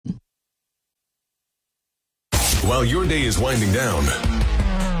while your day is winding down.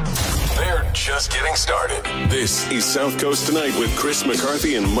 They're just getting started. This is South Coast Tonight with Chris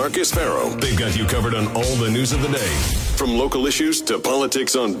McCarthy and Marcus Farrow. They've got you covered on all the news of the day, from local issues to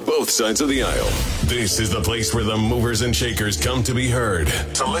politics on both sides of the aisle. This is the place where the movers and shakers come to be heard,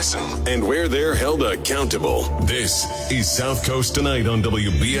 to listen, and where they're held accountable. This is South Coast Tonight on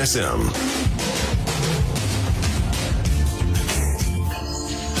WBSM.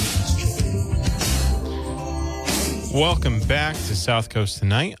 Welcome back to South Coast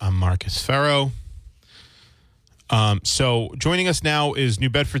Tonight. I'm Marcus Farrow. So joining us now is New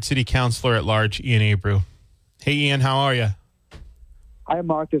Bedford City Councilor at Large, Ian Abreu. Hey, Ian, how are you? Hi,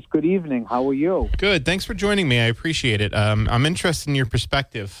 Marcus. Good evening. How are you? Good. Thanks for joining me. I appreciate it. I'm interested in your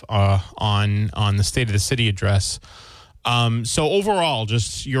perspective on the State of the City address. So overall,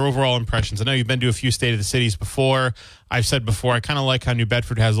 just your overall impressions. I know you've been to a few State of the Cities before. I've said before, I kind of like how New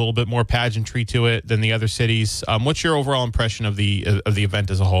Bedford has a little bit more pageantry to it than the other cities. What's your overall impression of the event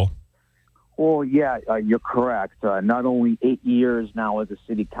as a whole? Well, yeah, you're correct. Not only 8 years now as a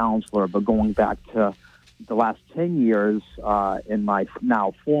city councilor, but going back to the last 10 years in my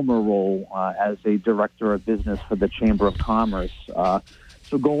now former role as a director of business for the Chamber of Commerce.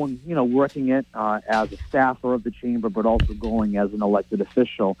 So going, working it as a staffer of the chamber, but also going as an elected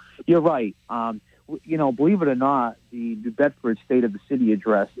official. You're right. Believe it or not, the New Bedford State of the City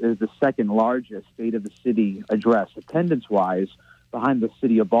address is the second largest State of the City address, attendance-wise, behind the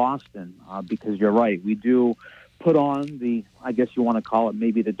city of Boston. Because you're right, we do put on I guess you want to call it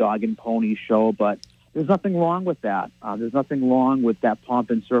maybe the dog and pony show, but there's nothing wrong with that. There's nothing wrong with that pomp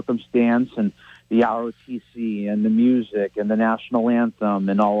and circumstance and the ROTC and the music and the national anthem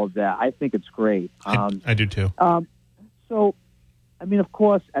and all of that. I think it's great. I do too. Of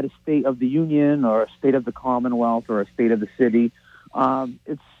course, at a State of the Union or a State of the Commonwealth or a State of the City,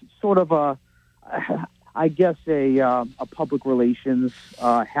 it's sort of a public relations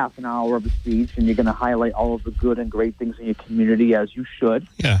half an hour of a speech, and you're going to highlight all of the good and great things in your community, as you should.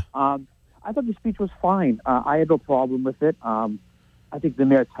 Yeah. I thought the speech was fine. I had no problem with it. I think the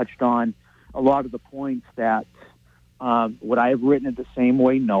mayor touched on a lot of the points that would I have written it the same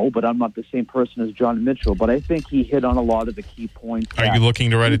way? No, but I'm not the same person as John Mitchell. But I think he hit on a lot of the key points. Are you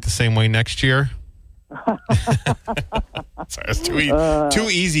looking to write it the same way next year? Sorry, it's too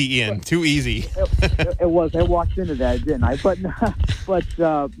easy, Ian. Too easy. It was. I walked into that, didn't I? But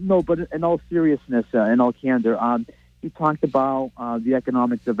in all seriousness, in all candor, he talked about the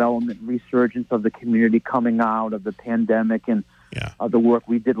economic development resurgence of the community coming out of the pandemic and the work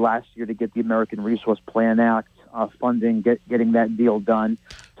we did last year to get the American Resource Plan Act funding, getting that deal done.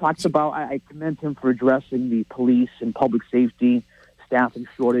 Talks about, I commend him for addressing the police and public safety staffing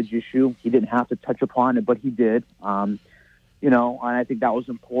shortage issue. He didn't have to touch upon it, but he did. And I think that was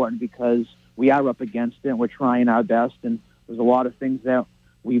important because we are up against it and we're trying our best. And there's a lot of things that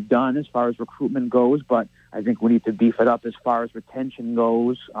we've done as far as recruitment goes, but I think we need to beef it up as far as retention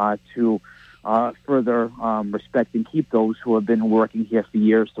goes to further respect and keep those who have been working here for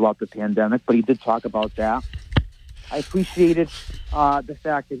years throughout the pandemic. But he did talk about that. I appreciated the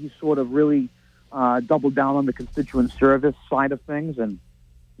fact that he sort of really doubled down on the constituent service side of things. And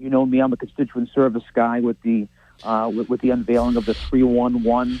you know me, I'm a constituent service guy with the unveiling of the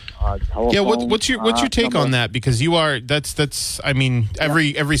 311 telephone. Yeah, what's your take number on that? Because you are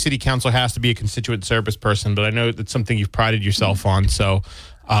every city council has to be a constituent service person, but I know that's something you've prided yourself on. So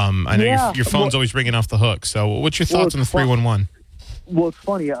I know your phone's always ringing off the hook. So what's your thoughts on the 311? Well, it's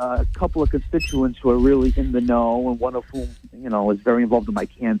funny. A couple of constituents who are really in the know, and one of whom, is very involved in my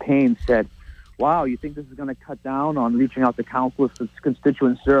campaign, said, wow, you think this is going to cut down on reaching out to councilors for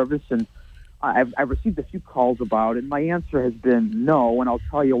constituent service? And I've received a few calls about it. My answer has been no, and I'll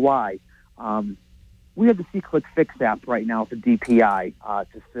tell you why. We have the See-Click Fix app right now for DPI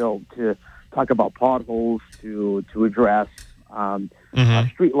to talk about potholes, to address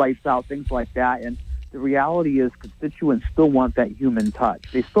street lights out, things like that. And the reality is constituents still want that human touch.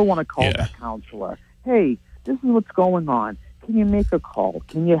 They still want to call that counselor. Hey, this is what's going on. Can you make a call?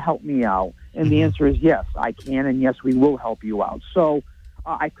 Can you help me out? And the answer is yes, I can, and yes, we will help you out. So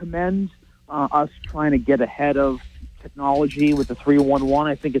I commend us trying to get ahead of technology with the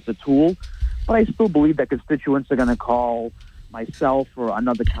 311. I think it's a tool, but I still believe that constituents are going to call myself or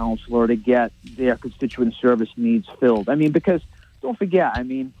another counselor to get their constituent service needs filled. Because don't forget,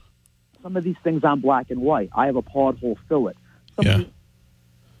 some of these things aren't black and white. I have a pothole, fill it.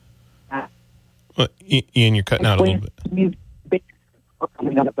 Ian, you're cutting out a little bit.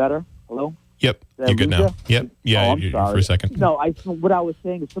 Can you get better? Hello? Yep, you're good now. Yep, yeah, I'm sorry. For a second. No, what I was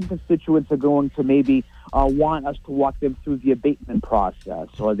saying is some constituents are going to maybe want us to walk them through the abatement process,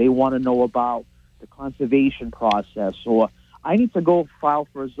 or they want to know about the conservation process, or I need to go file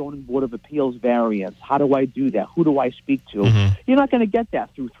for a zoning board of appeals variance. How do I do that? Who do I speak to? Mm-hmm. You're not going to get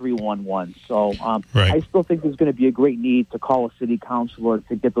that through 311. So Right. I still think there's going to be a great need to call a city councilor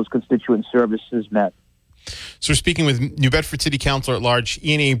to get those constituent services met. So we're speaking with New Bedford City Councilor at Large,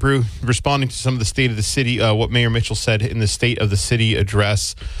 Ian Abreu, responding to some of the state of the city, what Mayor Mitchell said in the State of the City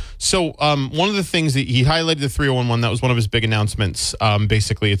address. So one of the things that he highlighted, the 3011, that was one of his big announcements.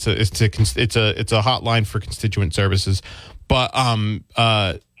 Basically, it's a hotline for constituent services. But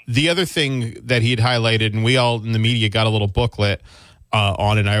the other thing that he had highlighted, and we all in the media got a little booklet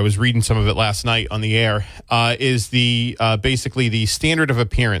on it, I was reading some of it last night on the air, is the basically the standard of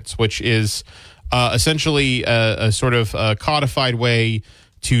appearance, which is essentially a sort of codified way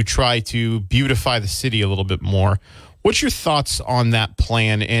to try to beautify the city a little bit more. What's your thoughts on that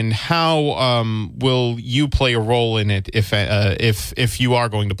plan, and how will you play a role in it if you are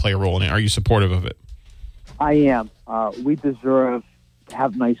going to play a role in it? Are you supportive of it? I am. We deserve to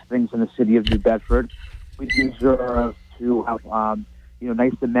have nice things in the city of New Bedford. We deserve to have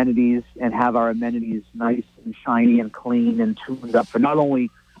nice amenities and have our amenities nice and shiny and clean and tuned up for not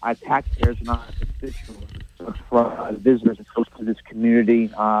only our taxpayers and our constituents, but for our visitors and folks to this community,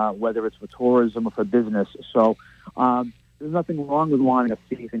 whether it's for tourism or for business. So there's nothing wrong with wanting a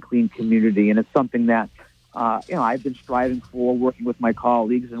safe and clean community, and it's something that I've been striving for, working with my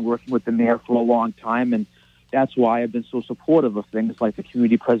colleagues and working with the mayor for a long time, and that's why I've been so supportive of things like the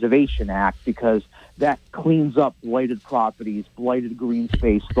Community Preservation Act, because that cleans up blighted properties, blighted green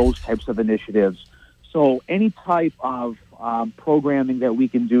space, those types of initiatives. So any type of programming that we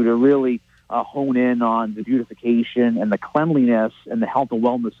can do to really hone in on the beautification and the cleanliness and the health and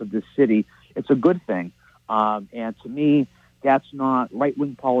wellness of this city, it's a good thing. And to me, that's not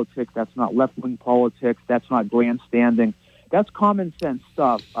right-wing politics. That's not left-wing politics. That's not grandstanding. That's common sense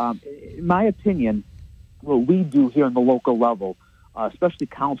stuff. In my opinion, what we do here on the local level, especially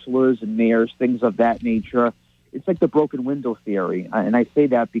councilors and mayors, things of that nature, it's like the broken window theory. And I say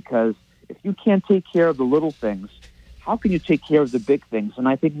that because if you can't take care of the little things, how can you take care of the big things? And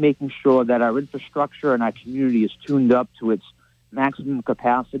I think making sure that our infrastructure and our community is tuned up to its maximum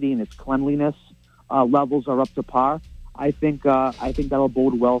capacity and its cleanliness levels are up to par, I think that'll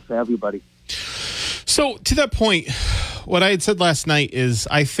bode well for everybody. So to that point, what I had said last night is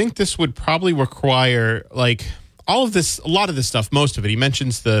I think this would probably require a lot of this stuff, most of it. He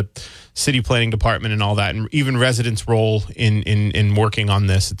mentions the city planning department and all that, and even residents' role in working on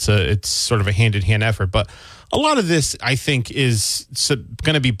this. It's sort of a hand-in-hand effort. But a lot of this, I think, is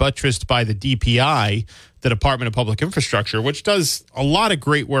going to be buttressed by the DPI, the Department of Public Infrastructure, which does a lot of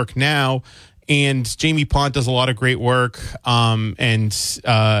great work now. And Jamie Pont does a lot of great work. And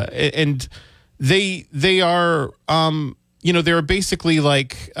they are they're basically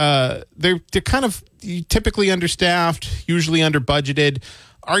they're kind of typically understaffed, usually under budgeted.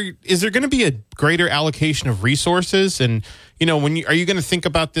 Is there going to be a greater allocation of resources? And are you going to think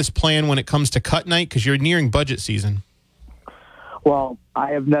about this plan when it comes to cut night, because you're nearing budget season? Well,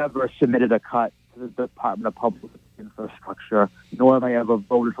 I have never submitted a cut to the Department of Public Infrastructure, nor have I ever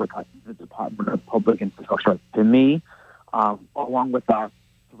voted for a cut to the Department of Public Infrastructure. To me, along with our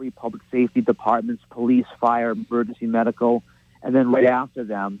three public safety departments, police, fire, emergency medical, and then right after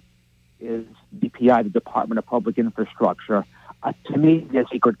them is DPI, the Department of Public Infrastructure. To me, they're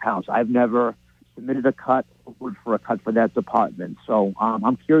sacred cows. I've never submitted a cut or voted for a cut for that department. So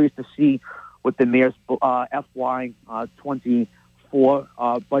I'm curious to see what the mayor's FY24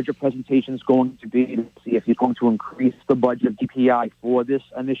 budget presentation is going to be, to see if he's going to increase the budget of DPI for this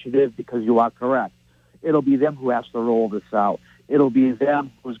initiative, because you are correct. It'll be them who has to roll this out. It'll be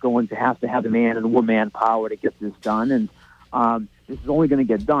them who's going to have the man and woman power to get this done. And this is only going to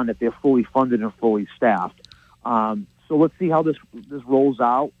get done if they're fully funded and fully staffed. So let's see how this rolls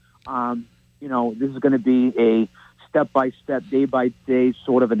out. This is going to be a step-by-step, day-by-day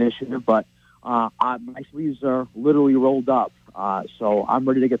sort of initiative, but my sleeves are literally rolled up. So I'm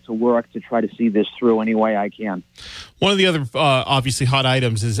ready to get to work to try to see this through any way I can. One of the other obviously hot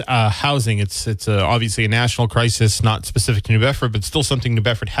items is housing. It's obviously a national crisis, not specific to New Bedford, but still something New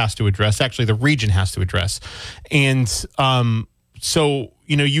Bedford has to address. Actually, the region has to address. And so,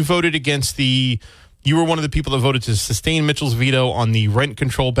 you voted against you were one of the people that voted to sustain Mitchell's veto on the rent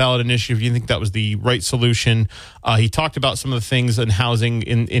control ballot initiative. You think that was the right solution? He talked about some of the things in housing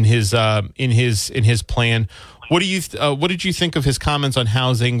in his plan. What did you think of his comments on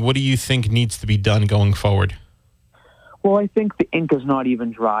housing? What do you think needs to be done going forward? Well, I think the ink is not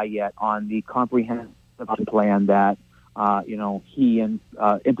even dry yet on the comprehensive plan that he and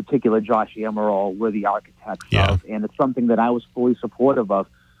in particular Josh Amaral were the architects of, and it's something that I was fully supportive of.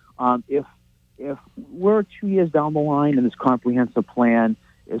 if we're 2 years down the line and this comprehensive plan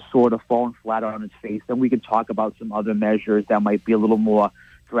is sort of falling flat on its face, then we can talk about some other measures that might be a little more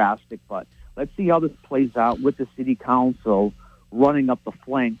drastic. But let's see how this plays out with the city council running up the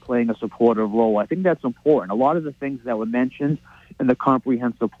flank, playing a supportive role. I think that's important. A lot of the things that were mentioned in the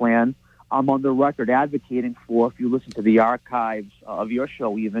comprehensive plan, I'm on the record advocating for, if you listen to the archives of your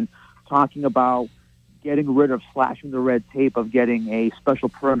show even, talking about getting rid of, slashing the red tape of getting a special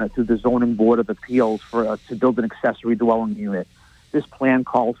permit through the Zoning Board of Appeals for to build an accessory dwelling unit. This plan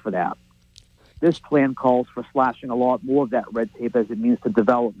calls for that. This plan calls for slashing a lot more of that red tape as it means to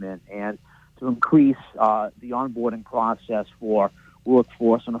development and to increase the onboarding process for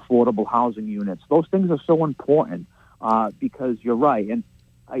workforce and affordable housing units. Those things are so important because you're right. And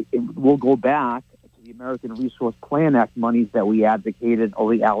we'll go back to the American Resource Plan Act monies that we advocated or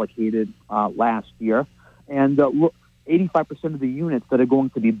we allocated last year. And look, 85% of the units that are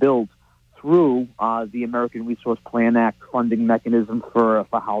going to be built through the American Resource Plan Act funding mechanism for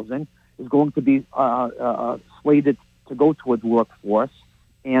housing is going to be slated to go towards workforce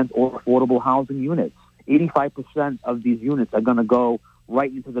and or affordable housing units. 85% of these units are going to go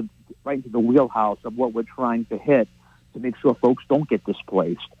right into the wheelhouse of what we're trying to hit to make sure folks don't get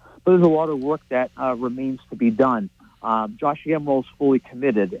displaced. But there's a lot of work that remains to be done. Josh Amaral is fully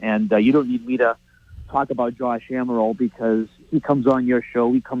committed, and you don't need me to talk about Josh Amaral because he comes on your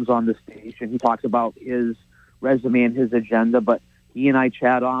show, he comes on the station, he talks about his resume and his agenda, but he and I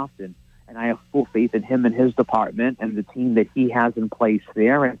chat often. And I have full faith in him and his department and the team that he has in place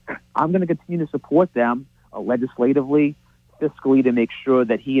there. And I'm going to continue to support them legislatively, fiscally, to make sure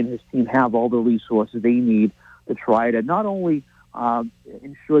that he and his team have all the resources they need to try to not only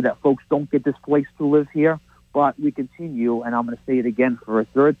ensure that folks don't get displaced who live here, but we continue, and I'm going to say it again for a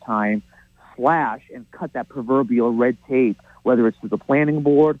third time, slash and cut that proverbial red tape, whether it's through the planning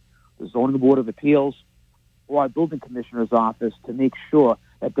board, the zoning board of appeals, or our building commissioner's office, to make sure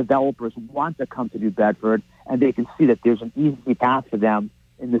that developers want to come to New Bedford and they can see that there's an easy path for them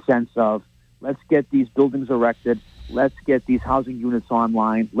in the sense of, let's get these buildings erected, let's get these housing units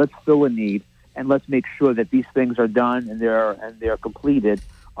online, let's fill a need, and let's make sure that these things are done and they're completed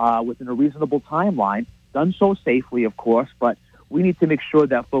within a reasonable timeline, done so safely, of course, but we need to make sure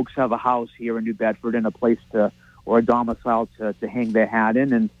that folks have a house here in New Bedford and a place to, or a domicile to hang their hat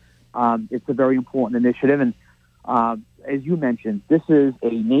in, and it's a very important initiative. And as you mentioned, this is a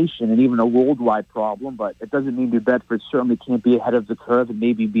nation and even a worldwide problem, but it doesn't mean New Bedford certainly can't be ahead of the curve and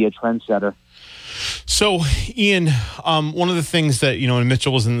maybe be a trendsetter. So, Ian, one of the things that, when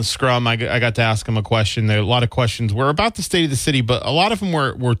Mitchell was in the scrum, I got to ask him a question. There are a lot of questions were about the state of the city, but a lot of them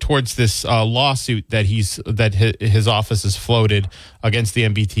were towards this lawsuit that his office has floated against the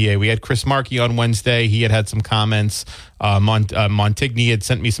MBTA. We had Chris Markey on Wednesday. He had some comments. Montigny had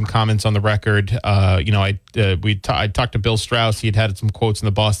sent me some comments on the record. I talked to Bill Strauss. He had some quotes in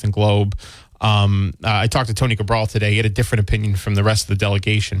the Boston Globe. I talked to Tony Cabral today. He had a different opinion from the rest of the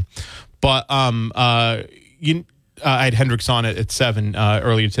delegation. But I had Hendricks on at 7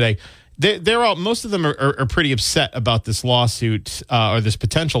 earlier today. They're all, most of them are pretty upset about this lawsuit or this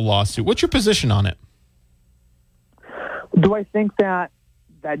potential lawsuit. What's your position on it? Do I think that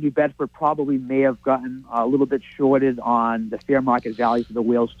New Bedford probably may have gotten a little bit shorted on the fair market value for the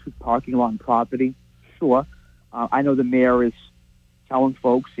Wales 2 parking lot and property? Sure. I know the mayor is telling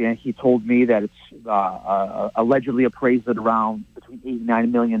folks, and he told me that it's allegedly appraised at around between $8 and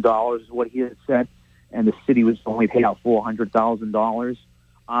 $9 million is what he had said, and the city was only paid out $400,000.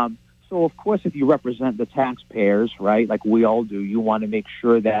 So, of course, if you represent the taxpayers, right, like we all do, you want to make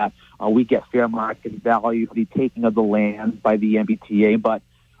sure that we get fair market value for the taking of the land by the MBTA. But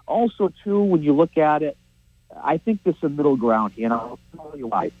also, too, when you look at it, I think there's a middle ground here, and I'll tell you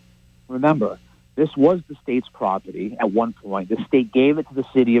why. Remember, this was the state's property at one point. The state gave it to the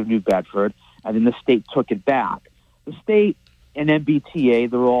city of New Bedford, and then the state took it back. The state and MBTA,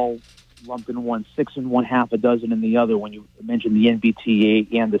 they're all lumped in one, 6 and 1/2 a dozen in the other when you mention the MBTA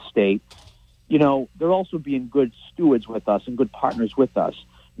and the state. They're also being good stewards with us and good partners with us.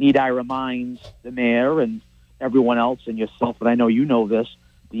 Need I remind the mayor and everyone else and yourself, and I know you know this,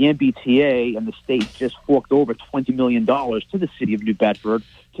 the MBTA and the state just forked over $20 million to the city of New Bedford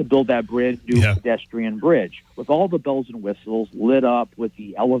to build that brand new pedestrian bridge with all the bells and whistles lit up with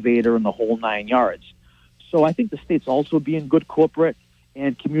the elevator and the whole 9 yards. So I think the state's also being good corporate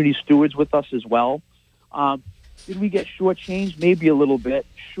and community stewards with us as well. Did we get shortchanged? Maybe a little bit.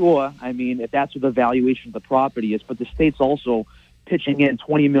 Sure. I mean, if that's what the valuation of the property is, but the state's also pitching in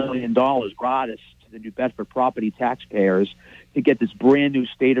 $20 million gratis to the New Bedford property taxpayers to get this brand new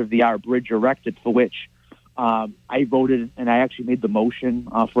state-of-the-art bridge erected, for which I voted, and I actually made the motion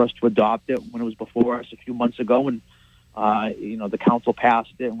for us to adopt it when it was before us a few months ago, and the council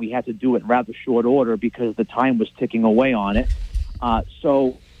passed it, and we had to do it in rather short order because the time was ticking away on it.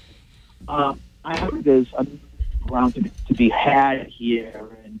 So I think there's a ground to be had here,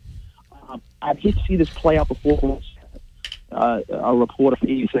 and I'd hate to see this play out before. A reporter from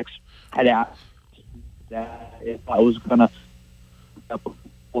 86 had asked that if I was going to, I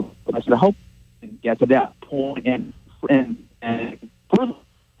said, I hope to get to that point, and further,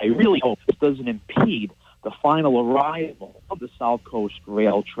 I really hope this doesn't impede the final arrival of the South Coast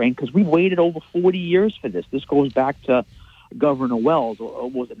Rail train, because we waited over 40 years for this. This goes back to Governor Wells, or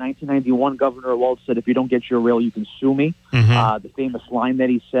was it 1991? Governor Wells said, if you don't get your rail, you can sue me. The famous line that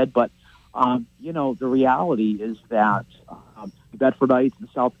he said. But, the reality is that Bedfordites and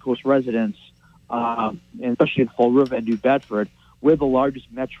South Coast residents, and especially in Fall River and New Bedford, we're the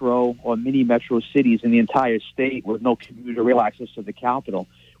largest metro or mini metro cities in the entire state with no commuter rail access to the capital.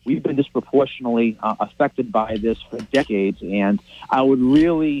 We've been disproportionately affected by this for decades, and I would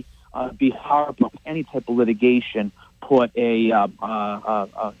really be horrible if any type of litigation put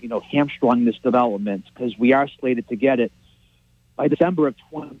hamstrung this development, because we are slated to get it by December of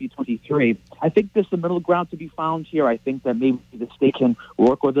 2023. I think there's a middle ground to be found here. I think that maybe the state can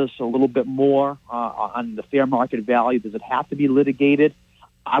work with us a little bit more on the fair market value. Does it have to be litigated?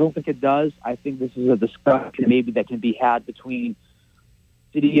 I don't think it does. I think this is a discussion maybe that can be had between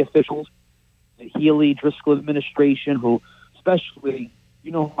city officials, the Healy Driscoll administration, who especially,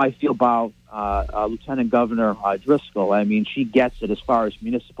 how I feel about Lieutenant Governor Driscoll. I mean, she gets it as far as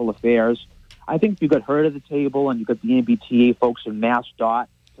municipal affairs. I think you got her to the table, and you got the MBTA folks in MassDOT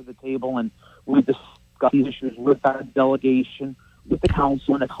to the table, and we discussed these issues with our delegation, with the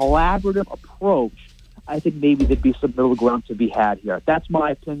council, in a collaborative approach. I think maybe there'd be some middle ground to be had here. That's my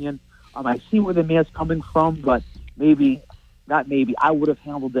opinion. I see where the mayor's coming from, but I would have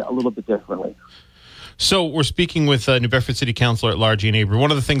handled it a little bit differently. So we're speaking with New Bedford City Councilor at Large, Ian Abreu. One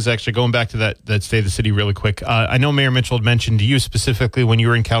of the things, actually, going back to that State of the City really quick, I know Mayor Mitchell had mentioned to you specifically when you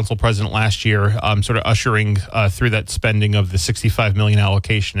were in council president last year, sort of ushering through that spending of the $65 million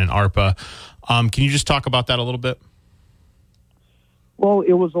allocation in ARPA. Can you just talk about that a little bit? Well,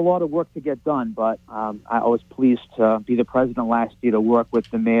 it was a lot of work to get done, but I was pleased to be the president last year to work with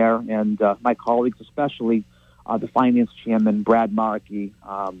the mayor and my colleagues, especially the finance chairman, Brad Markey,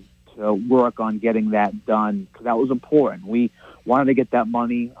 to work on getting that done, because that was important. We wanted to get that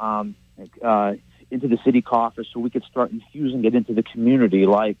money into the city coffers so we could start infusing it into the community,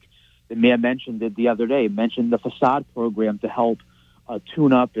 like the mayor mentioned it the other day, mentioned the facade program to help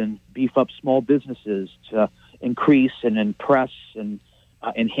tune up and beef up small businesses to increase and impress and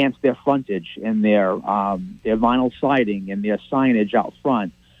enhance their frontage and their vinyl siding and their signage out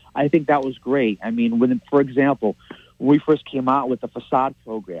front. I think that was great. I mean, for example, when we first came out with the facade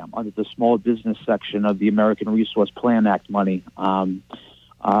program under the small business section of the American Resource Plan Act money,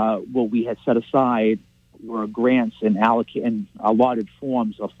 what we had set aside were grants and allotted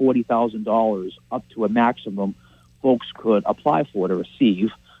forms of $40,000 up to a maximum folks could apply for to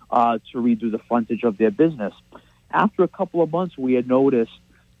receive to redo the frontage of their business. After a couple of months, we had noticed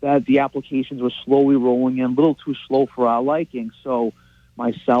that the applications were slowly rolling in, a little too slow for our liking. So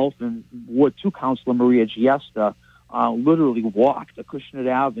myself and Ward 2 Councilor Maria Giesta literally walked Acushnet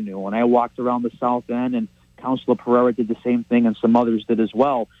Avenue, and I walked around the south end, and Councilor Pereira did the same thing, and some others did as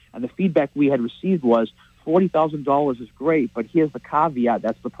well. And the feedback we had received was $40,000 is great, but here's the caveat.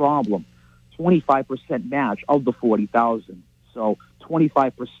 That's the problem: 25% match of the $40,000. So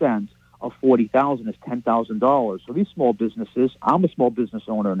 25% of $40,000 is $10,000. So these small businesses, I'm a small business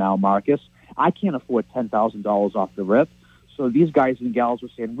owner now, Marcus. I can't afford $10,000 off the rip. So these guys and gals were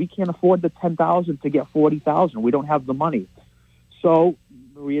saying, we can't afford the $10,000 to get $40,000. We don't have the money. So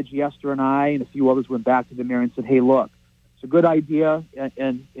Maria Giester and I and a few others went back to the mayor and said, hey, look, it's a good idea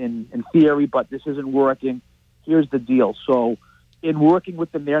in theory, but this isn't working. Here's the deal. So in working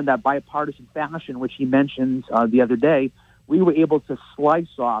with the mayor in that bipartisan fashion, which he mentioned the other day, we were able to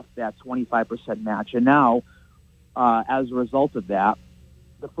slice off that 25% match. And now, as a result of that,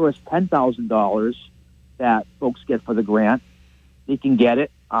 the first $10,000 that folks get for the grant, they can get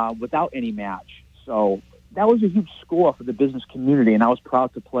it without any match. So that was a huge score for the business community, and I was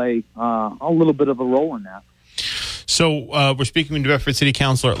proud to play a little bit of a role in that. So we're speaking with New Bedford City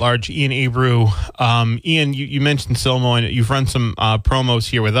Councilor at Large, Ian Abreu. Ian, you mentioned Silmo, and you've run some promos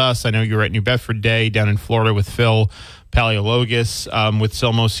here with us. I know you were at New Bedford Day down in Florida with Phil Paleologos with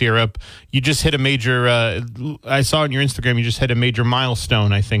Silmo syrup. You just hit a major, I saw on your Instagram, you just hit a major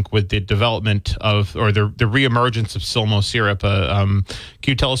milestone, I think, with the development of, or the reemergence of Silmo syrup. Can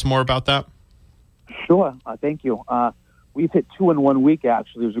you tell us more about that? Sure. Thank you. We've hit 2 in 1 week,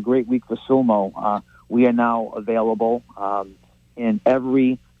 actually. It was a great week for Silmo. We are now available in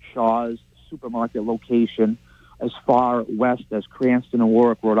every Shaw's supermarket location as far west as Cranston and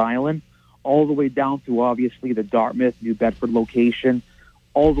Warwick, Rhode Island, all the way down through, obviously, the Dartmouth, New Bedford location,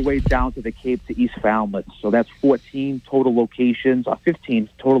 all the way down to the Cape to East Falmouth. So that's 14 total locations, 15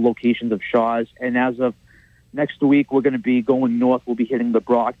 total locations of Shaw's. And as of next week, we're going to be going north. We'll be hitting the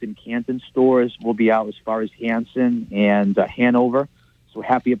Brockton, Canton stores. We'll be out as far as Hanson and Hanover. So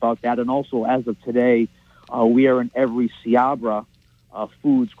happy about that. And also, as of today, we are in every Seabra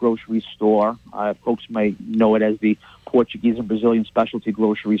Foods grocery store. Folks might know it as the Portuguese and Brazilian specialty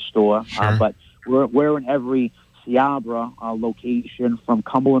grocery store. Sure. But we're in every Seabra location from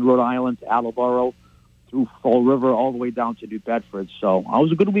Cumberland, Rhode Island to Attleboro through Fall River all the way down to New Bedford. So it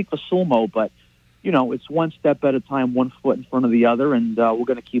was a good week for Silmo, but it's one step at a time, one foot in front of the other, and we're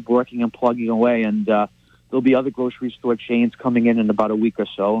going to keep working and plugging away. And there'll be other grocery store chains coming in about a week or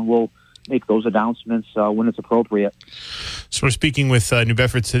so, and we'll make those announcements when it's appropriate. So we're speaking with New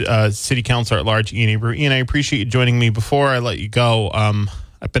Bedford City Councilor at Large, Ian Abreu. Ian, I appreciate you joining me. Before I let you go,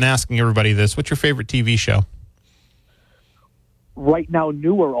 I've been asking everybody this. What's your favorite TV show? Right now,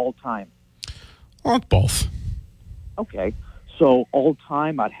 new or all time? Well, it's both. Okay. So all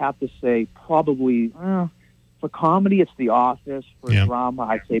time, I'd have to say probably for comedy, it's The Office. For drama,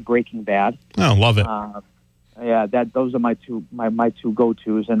 I'd say Breaking Bad. Oh, love it. Those are my two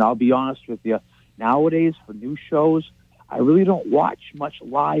go-tos. And I'll be honest with you, nowadays for new shows, I really don't watch much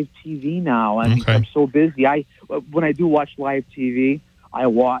live TV now. I'm so busy. When I do watch live TV, I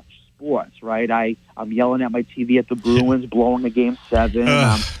watch sports. Right? I'm yelling at my TV at the Bruins, blowing a Game 7.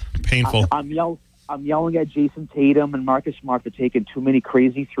 Painful. I'm yelling at Jason Tatum and Marcus Smart for taking too many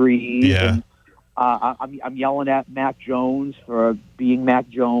crazy threes. Yeah. And, I'm yelling at Mac Jones for being Mac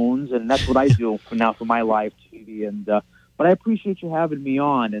Jones, and that's what I do for my live TV. And but I appreciate you having me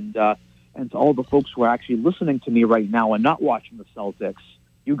on, and to all the folks who are actually listening to me right now and not watching the Celtics.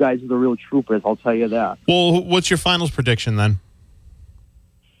 You guys are the real troopers, I'll tell you that. Well, what's your finals prediction then?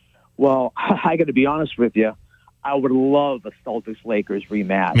 Well, I got to be honest with you. I would love a Celtics-Lakers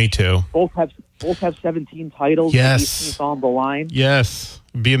rematch. Me too. Both have 17 titles. Yes. 18th on the line. Yes.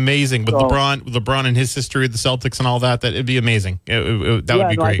 It'd be amazing. With LeBron and his history of the Celtics and all that, it'd be amazing. That would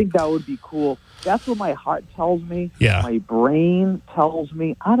be great. I think that would be cool. That's what my heart tells me. Yeah. My brain tells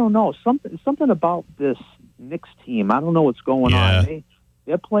me. I don't know. Something about this Knicks team. I don't know what's going on.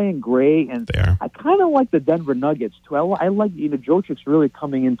 They're playing great, and I kind of like the Denver Nuggets too. I like Jokic's really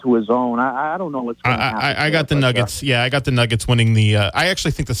coming into his own. I don't know what's going to happen. I got the Nuggets. I got the Nuggets winning the. I actually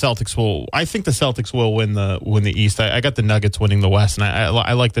think the Celtics will. I think the Celtics will win the East. I got the Nuggets winning the West, and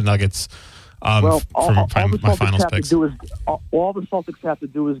I like the Nuggets. From my finals picks. All the Celtics have to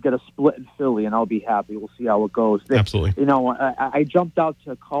do is get a split in Philly, and I'll be happy. We'll see how it goes. Absolutely. I jumped out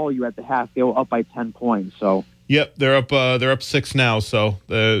to call you at the half. They were up by 10 points. So. Yep, they're up 6 now. So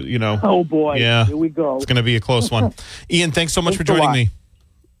Oh boy. Yeah. Here we go. It's going to be a close one. Ian, thanks so much for joining me.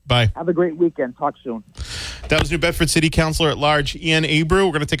 Bye. Have a great weekend. Talk soon. That was New Bedford City Councilor at Large, Ian Abreu.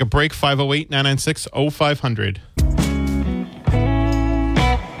 We're going to take a break. 508-996-0500.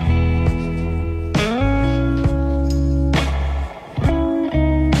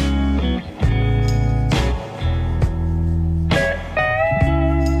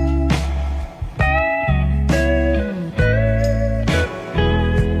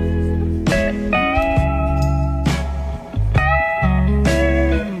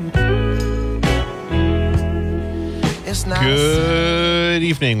 Good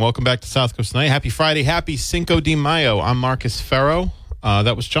evening. Welcome back to South Coast Tonight. Happy Friday. Happy Cinco de Mayo. I'm Marcus Farrow.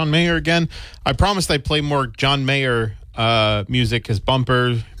 That was John Mayer again. I promised I'd play more John Mayer music as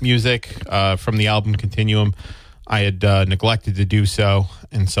bumper music from the album Continuum. I had neglected to do so,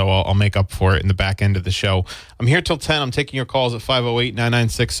 and so I'll make up for it in the back end of the show. I'm here till 10. I'm taking your calls at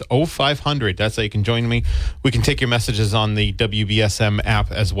 508-996-0500. That's how you can join me. We can take your messages on the WBSM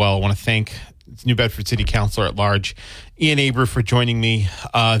app as well. I want to thank New Bedford City Councilor at Large, Ian Abreu, for joining me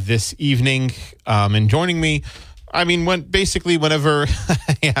this evening. And joining me, whenever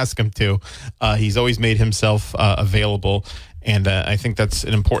I ask him to, he's always made himself available. And I think that's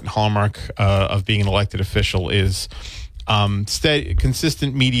an important hallmark of being an elected official is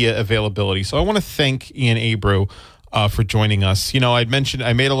consistent media availability. So I want to thank Ian Abreu for joining us. I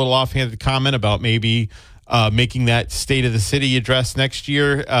made a little offhanded comment about maybe making that State of the City address next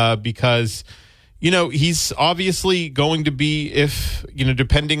year because, he's obviously going to be, if,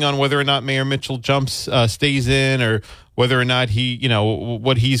 depending on whether or not Mayor Mitchell stays in or whether or not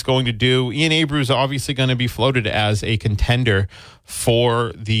what he's going to do. Ian Abreu is obviously going to be floated as a contender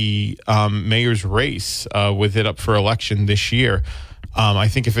for the mayor's race with it up for election this year. I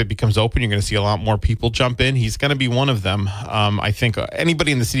think if it becomes open, you're going to see a lot more people jump in. He's going to be one of them. I think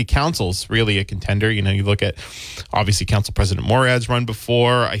anybody in the city council is really a contender. You look at, obviously, Council President Morad's run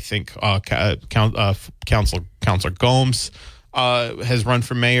before. I think Councilor Gomes has run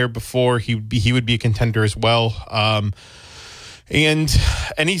for mayor before. He would be a contender as well. And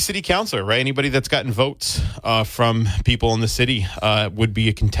any city councilor, right? Anybody that's gotten votes from people in the city would be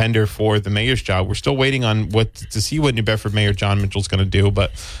a contender for the mayor's job. We're still waiting on to see what New Bedford Mayor John Mitchell's going to do.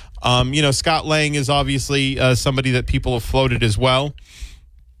 But, Scott Lang is obviously somebody that people have floated as well.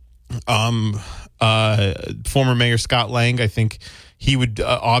 Former Mayor Scott Lang, I think he would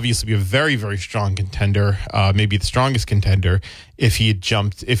obviously be a very, very strong contender, maybe the strongest contender if he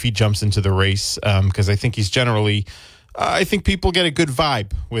jumps into the race, because I think he's generally. I think people get a good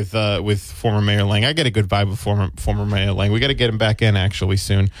vibe with former Mayor Lang. I get a good vibe with former Mayor Lang. We got to get him back in actually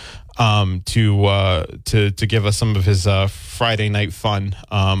soon to give us some of his Friday night fun.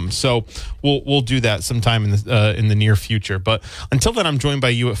 So we'll do that sometime in the near future. But until then, I'm joined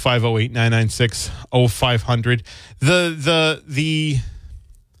by you at 508-996-0500. The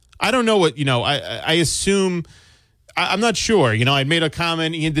I don't know what I assume. I'm not sure. I made a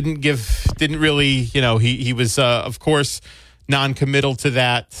comment. Ian didn't really, he was, of course, non-committal to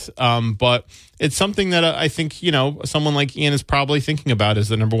that. But it's something that I think, someone like Ian is probably thinking about as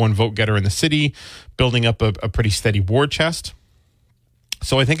the number one vote getter in the city, building up a pretty steady war chest.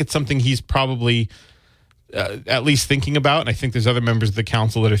 So I think it's something he's probably at least thinking about. And I think there's other members of the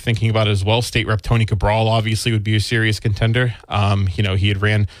council that are thinking about it as well. State Rep Tony Cabral obviously would be a serious contender. He had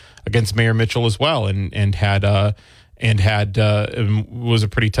ran against Mayor Mitchell as well and had was a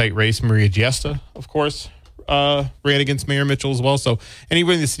pretty tight race. Maria Giesta, of course, ran against Mayor Mitchell as well. So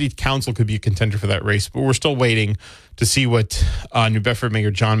anybody in the city council could be a contender for that race. But we're still waiting to see what New Bedford Mayor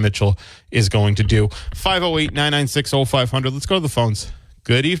John Mitchell is going to do. 508-996-0500. Let's go to the phones.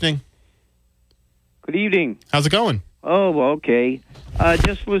 Good evening. Good evening. How's it going? Oh, okay.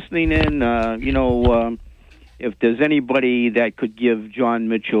 Just listening in, if there's anybody that could give John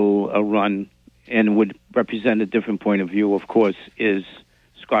Mitchell a run and would represent a different point of view, of course, is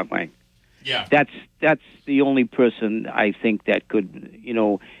Scott Lang. Yeah. That's the only person I think that could,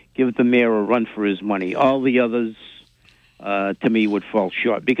 give the mayor a run for his money. All the others, to me, would fall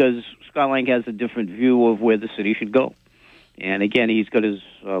short because Scott Lang has a different view of where the city should go. And again, he's got his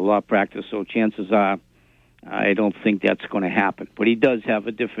law practice, so chances are I don't think that's going to happen. But he does have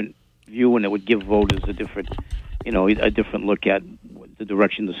a different view, and it would give voters a different look at the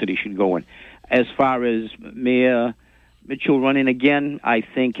direction the city should go in. As far as Mayor Mitchell running again, I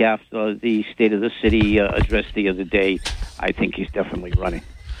think after the State of the City address the other day, I think he's definitely running.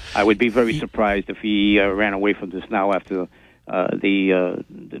 I would be very surprised if he ran away from this now after the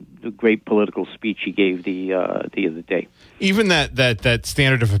great political speech he gave the other day. Even that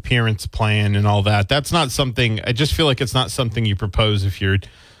standard of appearance plan and all that, that's not something. I just feel like it's not something you propose if you're,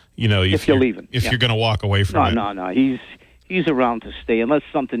 if you're leaving, if you're going to walk away from it. No. He's around to stay unless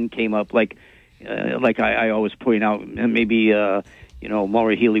something came up like I always point out, maybe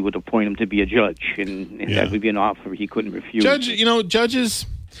Maura Healy would appoint him to be a judge, and that would be an offer he couldn't refuse. Judges,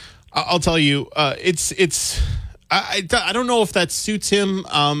 I'll tell you, it's. I don't know if that suits him.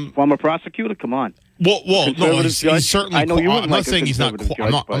 Former prosecutor, come on. Well, no, he's certainly. I know you I'm not saying he's not.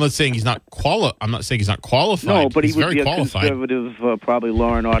 I'm not saying he's not qualified. No, but he would be qualified. A conservative, probably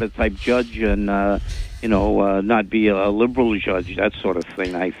law and order type judge, and not be a liberal judge, that sort of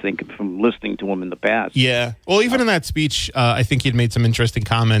thing. I think from listening to him in the past. Yeah. Well, even in that speech, I think he'd made some interesting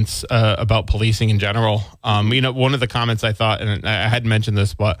comments about policing in general. One of the comments I thought, and I hadn't mentioned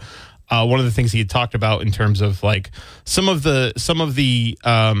this, but. One of the things he had talked about in terms of like some of the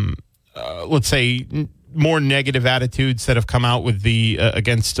let's say more negative attitudes that have come out with the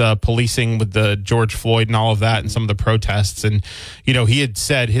against policing with the George Floyd and all of that and some of the protests, and he had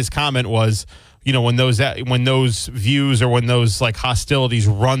said his comment was when those views or when those like hostilities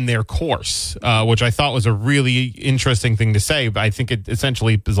run their course, which I thought was a really interesting thing to say. But I think it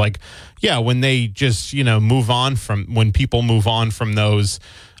essentially is like when they just when people move on from those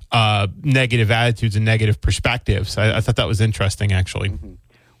negative attitudes and negative perspectives. I thought that was interesting, actually. Mm-hmm.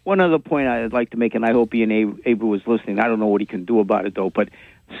 One other point I'd like to make, and I hope Ian Abreu is listening. I don't know what he can do about it, though, but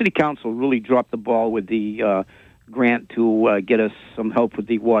City Council really dropped the ball with the grant to get us some help with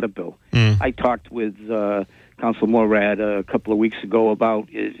the water bill. I talked with Councilor Morad a couple of weeks ago about,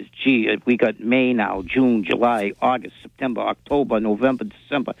 we got May now, June, July, August, September, October, November,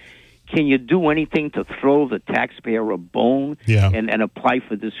 December. can you do anything to throw the taxpayer a bone and apply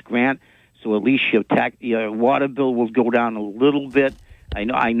for this grant so at least your water bill will go down a little bit?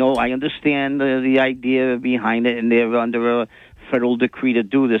 I understand the idea behind it, and they're under a federal decree to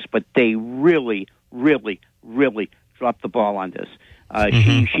do this, but they really, really, really dropped the ball on this.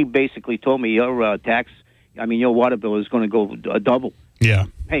 She basically told me your water bill is going to go double. Yeah.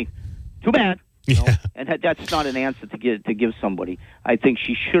 Hey, too bad. And that's not an answer to give somebody. I think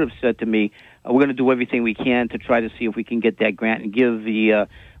she should have said to me, "We're going to do everything we can to try to see if we can get that grant and give the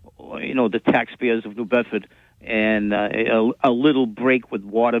taxpayers of New Bedford and a little break with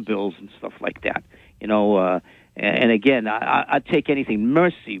water bills and stuff like that." And again, I'd take anything.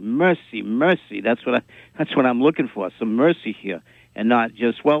 Mercy. That's what I'm looking for. Some mercy here, and not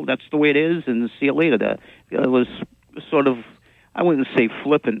just, well, that's the way it is, and see you later. It was sort of, I wouldn't say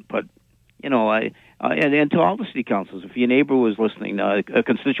flippant, but and to all the city councils, if your neighbor was listening, a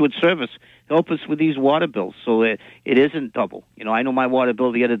constituent service, help us with these water bills so it isn't double. I know my water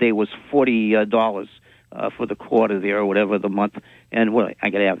bill the other day was $40 for the quarter there or whatever the month, and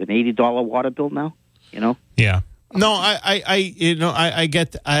I got to have an $80 water bill now. Yeah. No, I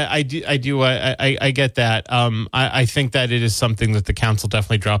get that. I think that it is something that the council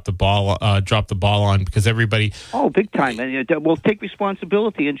definitely dropped the ball on, because everybody. Oh, big time! And we'll take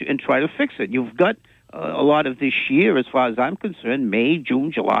responsibility and try to fix it. You've got a lot of this year, as far as I'm concerned, May,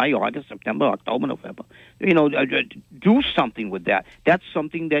 June, July, August, September, October, November. Do something with that. That's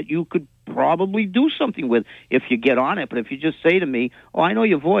something that you could probably do something with if you get on it. But if you just say to me, "Oh, I know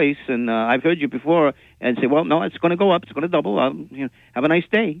your voice, and I've heard you before," and say, "Well, no, it's going to go up. It's going to double. Have a nice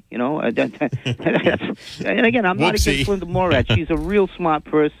day." And again, I'm not against Linda Morat. She's a real smart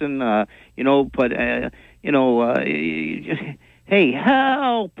person. But hey,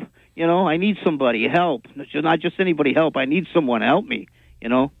 help! I need somebody help. Not just anybody help. I need someone help me.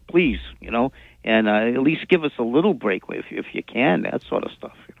 Please. And at least give us a little break if you can. That sort of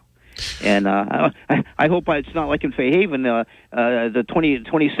stuff. And I hope it's not like in Fairhaven, the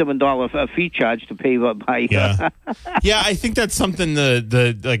 $27 fee charge to pay by. Yeah, I think that's something.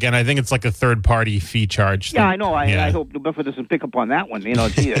 Again, I think it's like a third party fee charge. Yeah, I know. I hope New Bedford doesn't pick up on that one.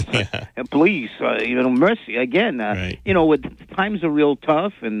 Please, mercy again. Right. Times are real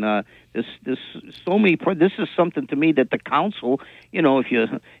tough, and this so many. This is something to me that the council, if you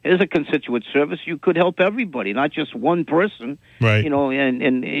as a constituent service, you could help everybody, not just one person. Right.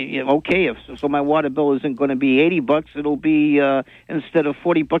 Okay, if my water bill isn't going to be $80, it'll be instead of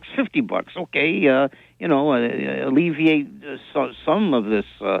 $40, $50. Okay, alleviate some of this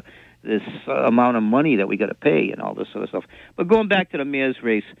amount of money that we got to pay and all this sort of stuff. But going back to the mayor's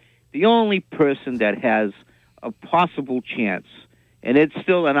race, the only person that has a possible chance, and it's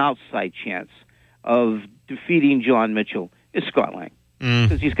still an outside chance, of defeating John Mitchell is Scott Lang,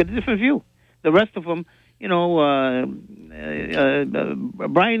 because he's got a different view. The rest of them,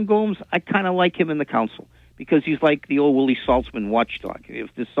 Brian Gomes, I kind of like him in the council because he's like the old Willie Saltzman watchdog. If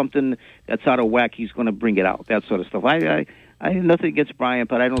there's something that's out of whack, he's going to bring it out, that sort of stuff. I have nothing against Brian,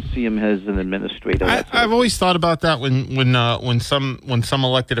 but I don't see him as an administrator. I've always thought about that when some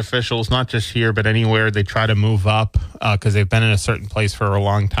elected officials, not just here but anywhere, they try to move up because they've been in a certain place for a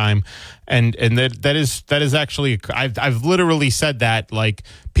long time, and that is actually I've literally said that, like,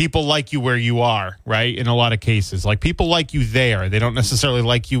 people like you where you are, right? In a lot of cases, like, people like you there. They don't necessarily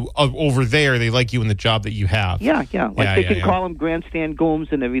like you over there. They like you in the job that you have. Yeah. They can call him Grandstand Gomes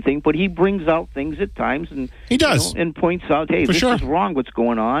and everything, but he brings out things at times, and he does, and points out, hey, this is wrong, what's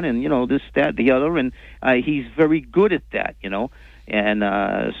going on, and this, that, the other, and he's very good at that,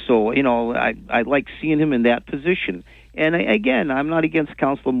 and so I like seeing him in that position. And again, I'm not against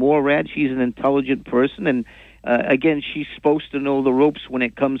Councilor Morad. She's an intelligent person, and again, she's supposed to know the ropes when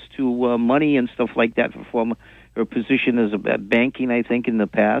it comes to money and stuff like that from her position as a banking, I think, in the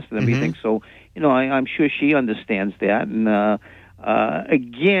past and everything. So, I'm sure she understands that. And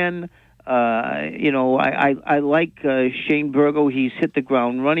again, I like Shane Burgo. He's hit the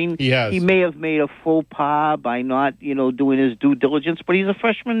ground running. Yes. He may have made a faux pas by not, doing his due diligence, but he's a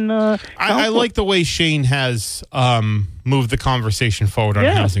freshman. I like the way Shane has moved the conversation forward on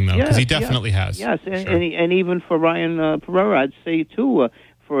housing, though, because he definitely has. Yes, and even for Ryan Pereira, I'd say too,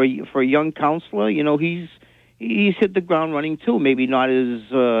 for a young counselor, he's hit the ground running too. Maybe not as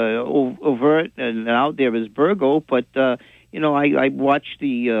overt and out there as Burgo, but. I watch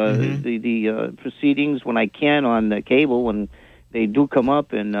the proceedings when I can on the cable when they do come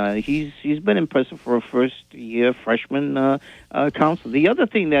up, and he's been impressive for a first-year freshman counselor. The other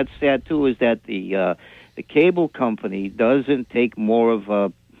thing that's sad too is that the cable company doesn't take more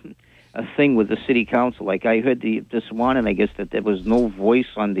of thing with the city council. Like I heard this morning, I guess that there was no voice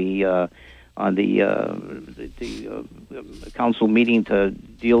on the council meeting to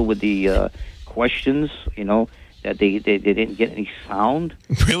deal with the questions. That they didn't get any sound.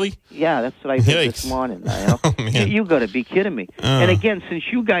 Really? Yeah, that's what I heard this morning. Oh, man. You got to be kidding me. And again, since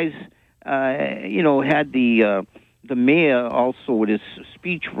you guys, had the mayor also with his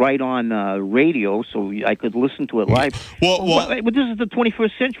speech right on radio, so I could listen to it live. But this is the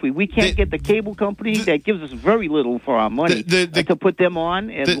 21st century. We can't get the cable company that gives us very little for our money to put them on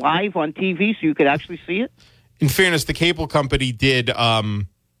and live on TV so you could actually see it. In fairness, the cable company did.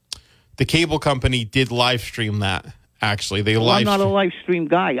 The cable company did live stream that. Actually, I'm not a live stream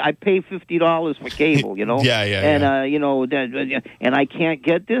guy. I pay $50 for cable, Yeah. And and I can't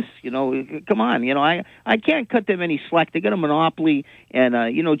get this. Come on. I can't cut them any slack. They got a monopoly, and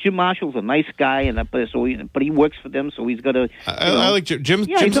Jim Marshall's a nice guy, but he works for them, so he's got to. I like Jim.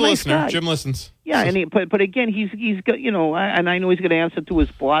 Jim's a listener. Guy. Jim listens. Yeah, and but again, he's got and I know he's going to answer to his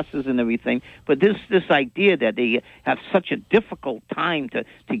bosses and everything. But this idea that they have such a difficult time to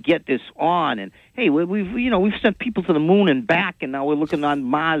get this on, and hey, we've sent people to the moon and back, and now we're looking on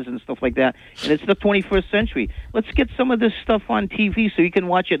Mars and stuff like that. And it's the 21st century. Let's get some of this stuff on TV so you can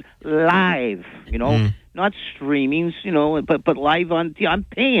watch it live. Not streamings, but live on TV. I'm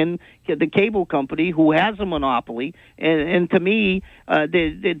paying the cable company who has a monopoly, and to me,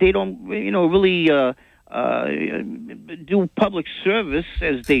 they don't, really do public service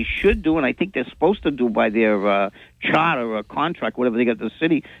as they should do, and I think they're supposed to do by their charter or contract, whatever they got the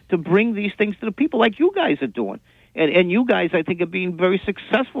city, to bring these things to the people like you guys are doing. And you guys, I think, are being very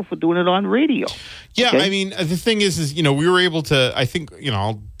successful for doing it on radio. Yeah, okay? I mean, the thing is, we were able to. I think,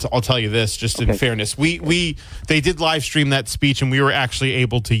 I'll tell you this, just in fairness, they did live stream that speech, and we were actually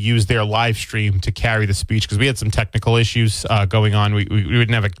able to use their live stream to carry the speech because we had some technical issues going on. We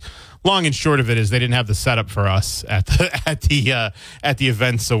didn't have a. Long and short of it is they didn't have the setup for us at the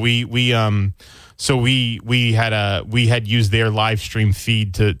event, so we had used their live stream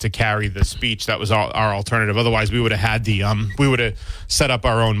feed to carry the speech. That was our alternative. Otherwise, we would have had we would have set up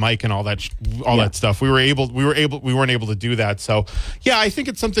our own mic and all that stuff. We weren't able to do that. So yeah, I think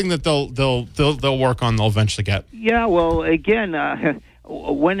it's something that they'll work on. They'll eventually get. Yeah. Well, again.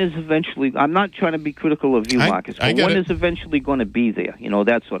 When is eventually? I'm not trying to be critical of you, Marcus. But when is eventually going to be there?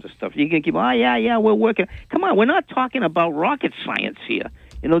 That sort of stuff. You can keep. Yeah, we're working. Come on, we're not talking about rocket science here.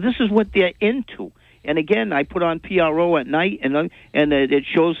 This is what they're into. And again, I put on PRO at night, and it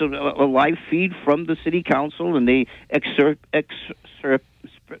shows a live feed from the city council, and they excerpted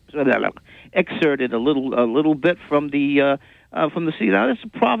a little bit from the city. Now that's the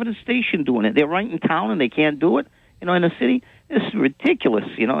Providence station doing it. They're right in town, and they can't do it. In the city, it's ridiculous,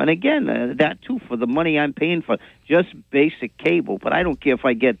 And again, that too for the money I'm paying for just basic cable. But I don't care if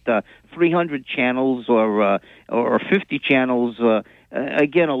I get 300 channels or 50 channels.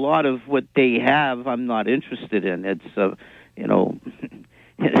 Again, a lot of what they have, I'm not interested in. It's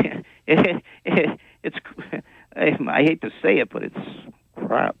it's. I hate to say it, but it's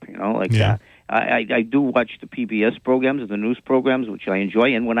crap. Yeah. I do watch the PBS programs and the news programs, which I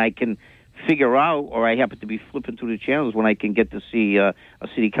enjoy, and when I can figure out, or I happen to be flipping through the channels when I can get to see a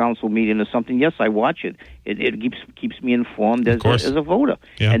city council meeting or something, yes, I watch it. It keeps me informed as a voter.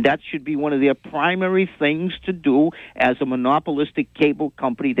 Yeah. And that should be one of their primary things to do as a monopolistic cable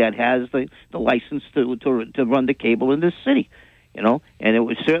company that has the license to run the cable in this city. And it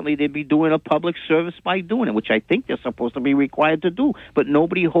was certainly they'd be doing a public service by doing it, which I think they're supposed to be required to do. But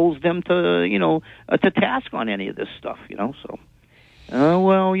nobody holds them to task on any of this stuff. So.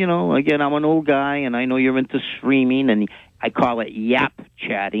 Again, I'm an old guy, and I know you're into streaming, and I call it yap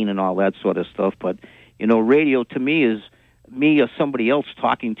chatting and all that sort of stuff. But, radio to me is me or somebody else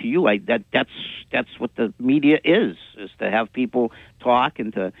talking to you. That's what the media is to have people talk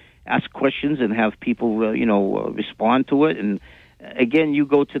and to ask questions and have people, respond to it. And, again, you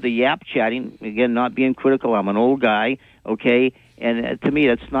go to the yap chatting, again, not being critical. I'm an old guy, okay? And to me,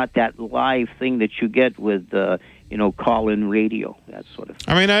 that's not that live thing that you get with call-in radio, that sort of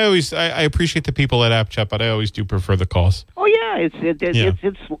thing. I mean, I appreciate the people at AppChat, but I always do prefer the calls. Oh yeah, it's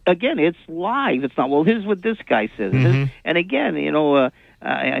live. It's not, well, here's what this guy says. Mm-hmm. And again,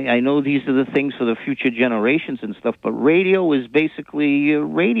 I know these are the things for the future generations and stuff, but radio is basically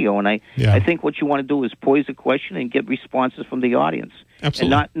radio, and I think what you want to do is pose a question and get responses from the audience.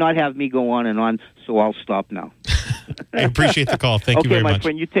 Absolutely. And not have me go on and on, so I'll stop now. I appreciate the call. Thank you very much. Okay, my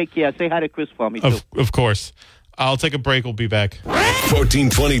friend, you take care. Say hi to Chris for me, too. Of course. I'll take a break. We'll be back.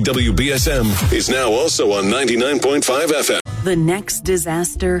 1420 WBSM is now also on 99.5 FM. The next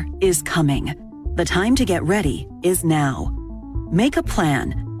disaster is coming. The time to get ready is now. Make a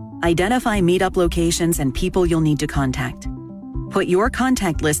plan. Identify meetup locations and people you'll need to contact. Put your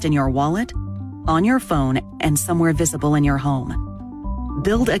contact list in your wallet, on your phone, and somewhere visible in your home.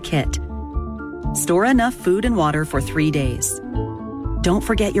 Build a kit. Store enough food and water for 3 days. Don't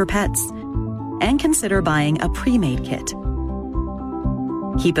forget your pets. And consider buying a pre-made kit.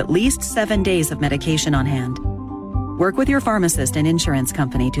 Keep at least 7 days of medication on hand. Work with your pharmacist and insurance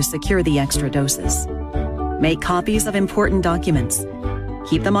company to secure the extra doses. Make copies of important documents.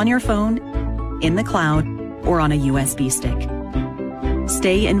 Keep them on your phone, in the cloud, or on a USB stick.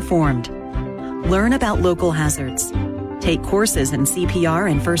 Stay informed. Learn about local hazards. Take courses in CPR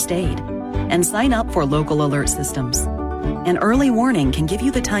and first aid. And sign up for local alert systems. An early warning can give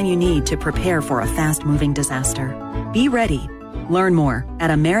you the time you need to prepare for a fast-moving disaster. Be ready. Learn more at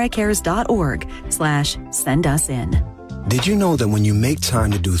americares.org/sendusin. Did you know that when you make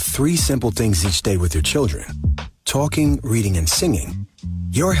time to do 3 simple things each day with your children, talking, reading, and singing,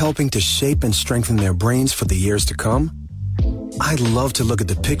 you're helping to shape and strengthen their brains for the years to come? I love to look at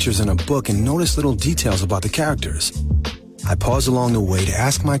the pictures in a book and notice little details about the characters. I pause along the way to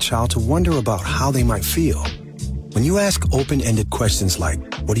ask my child to wonder about how they might feel. When you ask open-ended questions like,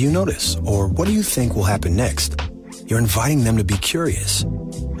 what do you notice? Or what do you think will happen next? You're inviting them to be curious.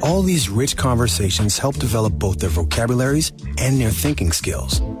 All these rich conversations help develop both their vocabularies and their thinking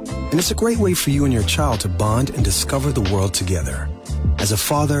skills. And it's a great way for you and your child to bond and discover the world together. As a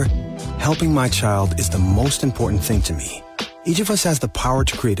father, helping my child is the most important thing to me. Each of us has the power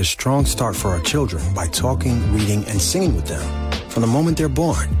to create a strong start for our children by talking, reading, and singing with them from the moment they're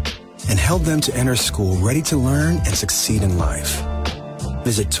born, and help them to enter school ready to learn and succeed in life.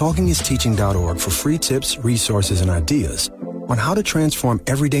 Visit talkingisteaching.org for free tips, resources, and ideas on how to transform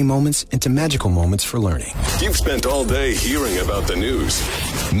everyday moments into magical moments for learning. You've spent all day hearing about the news.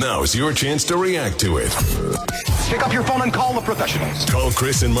 Now's your chance to react to it. Pick up your phone and call the professionals. Call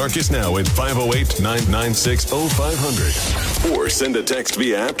Chris and Marcus now at 508-996-0500 or send a text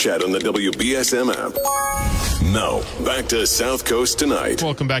via app chat on the WBSM app. Now, back to South Coast Tonight.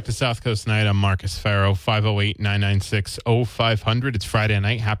 Welcome back to South Coast Tonight. I'm Marcus Farrow, 508-996-0500. It's Friday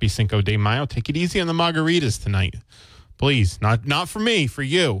night. Happy Cinco de Mayo. Take it easy on the margaritas tonight. Please. Not for me, for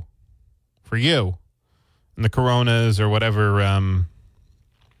you. For you. And the Coronas or whatever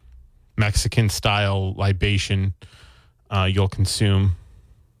Mexican-style libation you'll consume.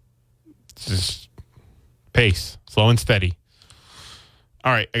 Just pace. Slow and steady.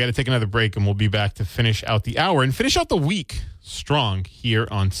 All right, I got to take another break, and we'll be back to finish out the hour and finish out the week strong here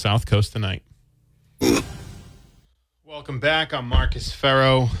on South Coast Tonight. Welcome back. I'm Marcus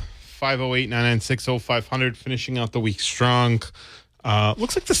Farrow, 508-996-0500, finishing out the week strong.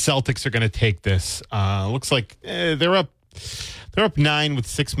 Looks like the Celtics are going to take this. Looks like they're up 9 with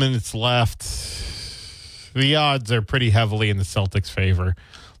 6 minutes left. The odds are pretty heavily in the Celtics' favor.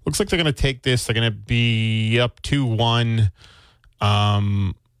 Looks like they're going to take this. They're going to be up 2-1.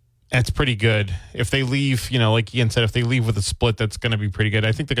 That's pretty good. If they leave, like Ian said, if they leave with a split, that's going to be pretty good.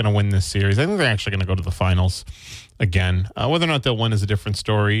 I think they're going to win this series. I think they're actually going to go to the finals again. Whether or not they'll win is a different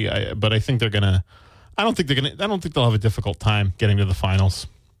story. But I think they're going to. I don't think they'll have a difficult time getting to the finals.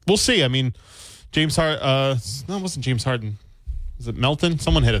 We'll see. I mean, James Harden. No, it wasn't James Harden. Was it Melton?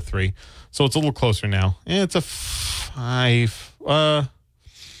 Someone hit a 3, so it's a little closer now. Yeah, it's a 5.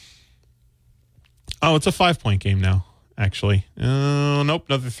 It's a 5-point game now. Actually, nope,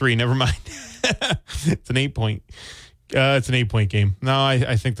 another 3. Never mind. It's an 8-point. It's an 8-point game. No,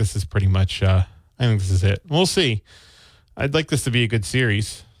 I think this is pretty much. I think this is it. We'll see. I'd like this to be a good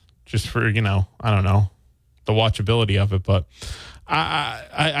series, just for I don't know, the watchability of it. But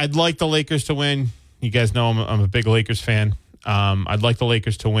I'd like the Lakers to win. You guys know I'm a big Lakers fan. I'd like the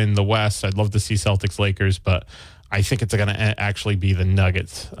Lakers to win the West. I'd love to see Celtics Lakers, but I think it's going to actually be the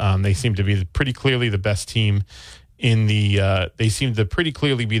Nuggets. They seem to be pretty clearly the best team. They seem to pretty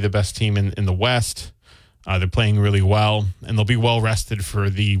clearly be the best team in the West. They're playing really well, and they'll be well rested for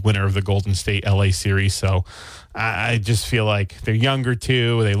the winner of the Golden State LA series. So I just feel like they're younger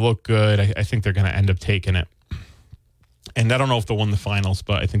too. They look good. I think they're going to end up taking it. And I don't know if they'll win the finals,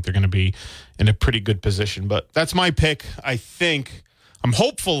 but I think they're going to be in a pretty good position. But that's my pick. I'm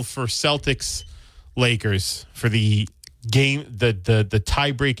hopeful for Celtics Lakers for the game, the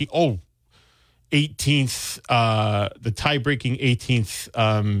tie-breaking. 18th, the tie-breaking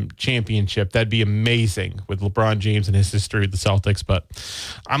 18th championship. That'd be amazing with LeBron James and his history with the Celtics. But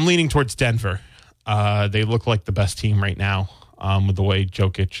I'm leaning towards Denver. They look like the best team right now with the way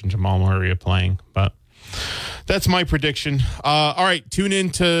Jokic and Jamal Murray are playing. But that's my prediction. All right, tune in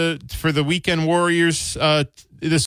for the Weekend Warriors this